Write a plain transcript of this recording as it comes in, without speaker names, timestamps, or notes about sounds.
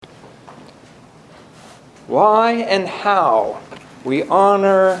why and how we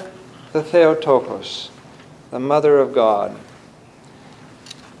honor the Theotokos, the Mother of God.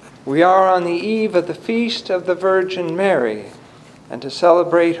 We are on the eve of the Feast of the Virgin Mary, and to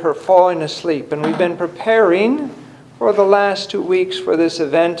celebrate her falling asleep. And we've been preparing for the last 2 weeks for this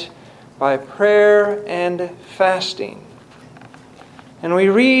event by prayer and fasting. And we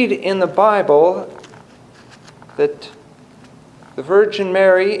read in the Bible that the Virgin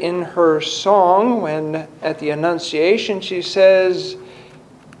Mary, in her song, when at the Annunciation, she says,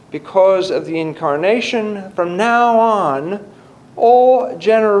 because of the Incarnation, from now on, all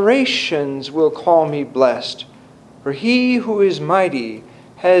generations will call me blessed. For he who is mighty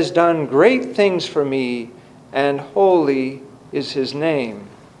has done great things for me, and holy is his name.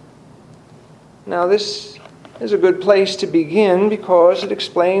 Now this is a good place to begin because it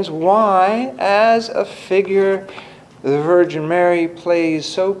explains why, as a figure, the Virgin Mary plays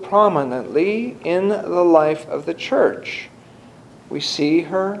so prominently in the life of the Church. We see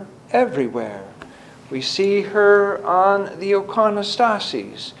her everywhere. We see her on the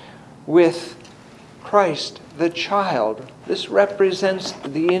iconostases with Christ the child. This represents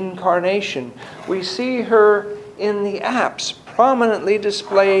the Incarnation. We see her in the apse, prominently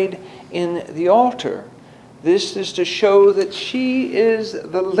displayed in the altar. This is to show that she is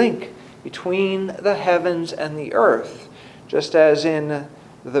the link between the heavens and the earth. Just as in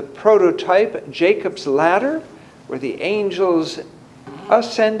the prototype, Jacob's ladder, where the angels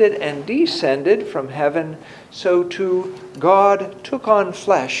ascended and descended from heaven, so too God took on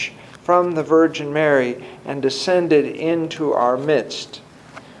flesh from the Virgin Mary and descended into our midst.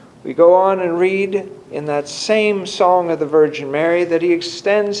 We go on and read in that same song of the Virgin Mary that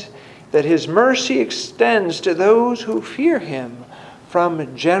his mercy extends to those who fear him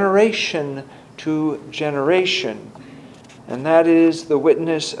from generation to generation. And that is the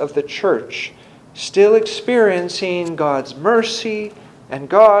witness of the Church, still experiencing God's mercy and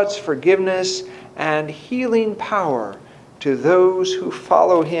God's forgiveness and healing power to those who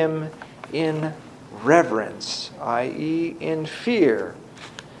follow him in reverence, i.e. in fear.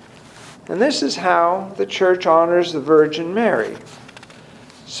 And this is how the Church honors the Virgin Mary.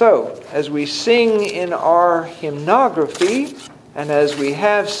 So, as we sing in our hymnography, and as we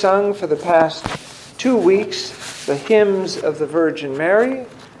have sung for the past 2 weeks the hymns of the Virgin Mary,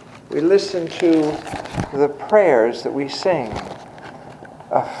 we listen to the prayers that we sing.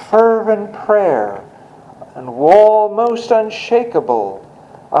 A fervent prayer, and wall most unshakable,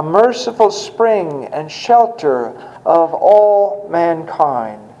 a merciful spring and shelter of all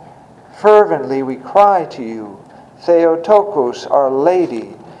mankind. Fervently we cry to you, Theotokos, Our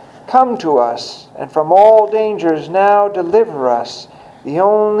Lady. Come to us, and from all dangers now deliver us, the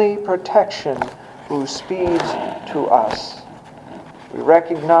only protection who speeds to us. We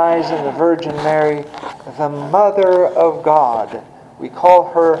recognize in the Virgin Mary the Mother of God. We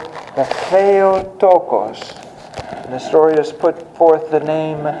call her the Theotokos. Nestorius put forth the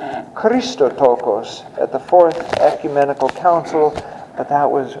name Christotokos at the Fourth Ecumenical Council, but that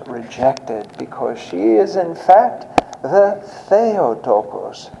was rejected because she is in fact the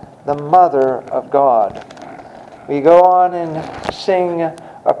Theotokos, the Mother of God. We go on and sing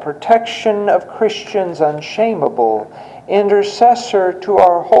a protection of Christians unshameable, intercessor to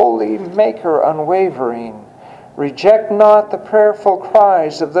our holy Maker unwavering. Reject not the prayerful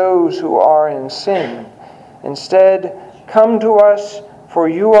cries of those who are in sin. Instead, come to us, for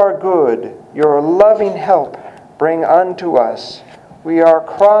you are good. Your loving help bring unto us. We are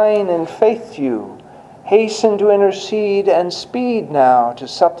crying in faith to you. Hasten to intercede and speed now to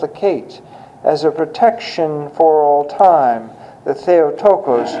supplicate as a protection for all time, the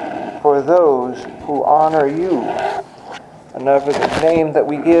Theotokos, for those who honor you. Another name that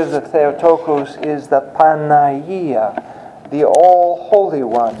we give the Theotokos is the Panagia, the All-Holy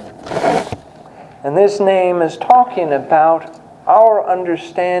One. And this name is talking about our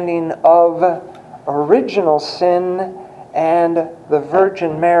understanding of original sin and the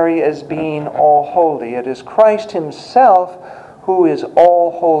Virgin Mary as being all-holy. It is Christ himself who is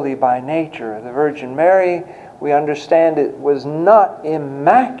all-holy by nature. The Virgin Mary, we understand it was not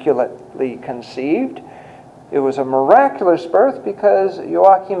immaculately conceived. It was a miraculous birth because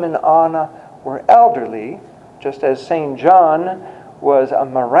Joachim and Anna were elderly, just as St. John was a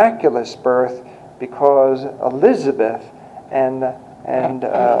miraculous birth because Elizabeth and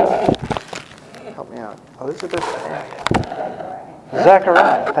help me out. Elizabeth and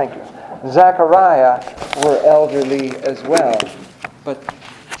Zechariah, thank you. Zechariah were elderly as well. But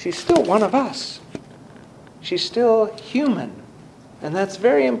she's still one of us. She's still human. And that's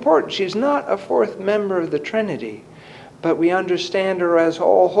very important. She's not a fourth member of the Trinity. but we understand her as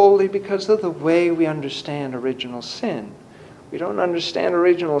all holy because of the way we understand original sin. We don't understand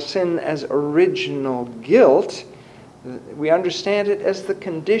original sin as original guilt. We understand it as the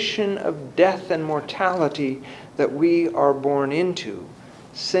condition of death and mortality that we are born into.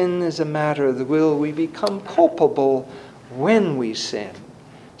 Sin is a matter of the will. We become culpable when we sin.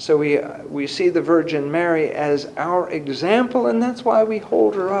 So we see the Virgin Mary as our example, and that's why we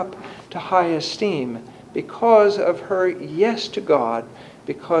hold her up to high esteem, because of her yes to God,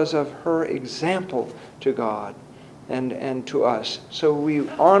 because of her example to God and to us. So we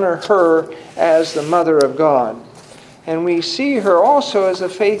honor her as the Mother of God. And we see her also as a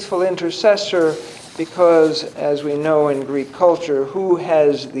faithful intercessor because, as we know in Greek culture, who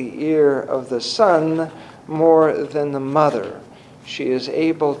has the ear of the son more than the mother? She is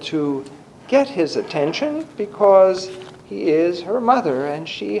able to get his attention because he is her mother and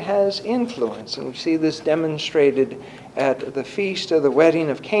she has influence. And we see this demonstrated at the feast of the wedding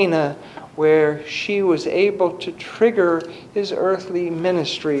of Cana, where she was able to trigger his earthly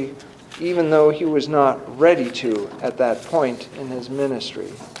ministry even though he was not ready to at that point in his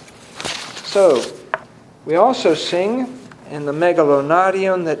ministry. So, we also sing in the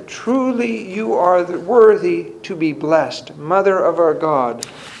Megalonarion that truly you are worthy to be blessed, Mother of our God,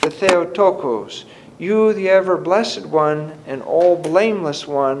 the Theotokos, you the ever-blessed one and all blameless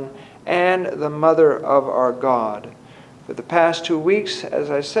one, and the Mother of our God. For the past 2 weeks, as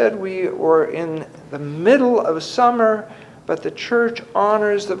I said, we were in the middle of summer, but the Church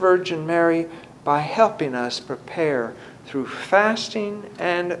honors the Virgin Mary by helping us prepare through fasting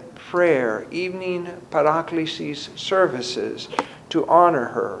and prayer, evening paraklesis services, to honor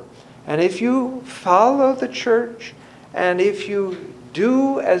her. And if you follow the Church, and if you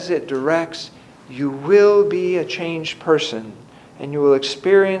do as it directs, you will be a changed person, and you will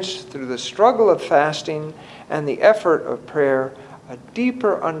experience through the struggle of fasting and the effort of prayer a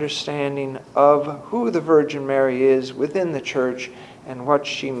deeper understanding of who the Virgin Mary is within the Church and what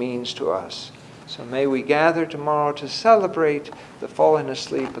she means to us. So may we gather tomorrow to celebrate the falling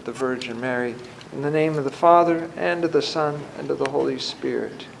asleep of the Virgin Mary. In the name of the Father, and of the Son, and of the Holy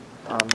Spirit.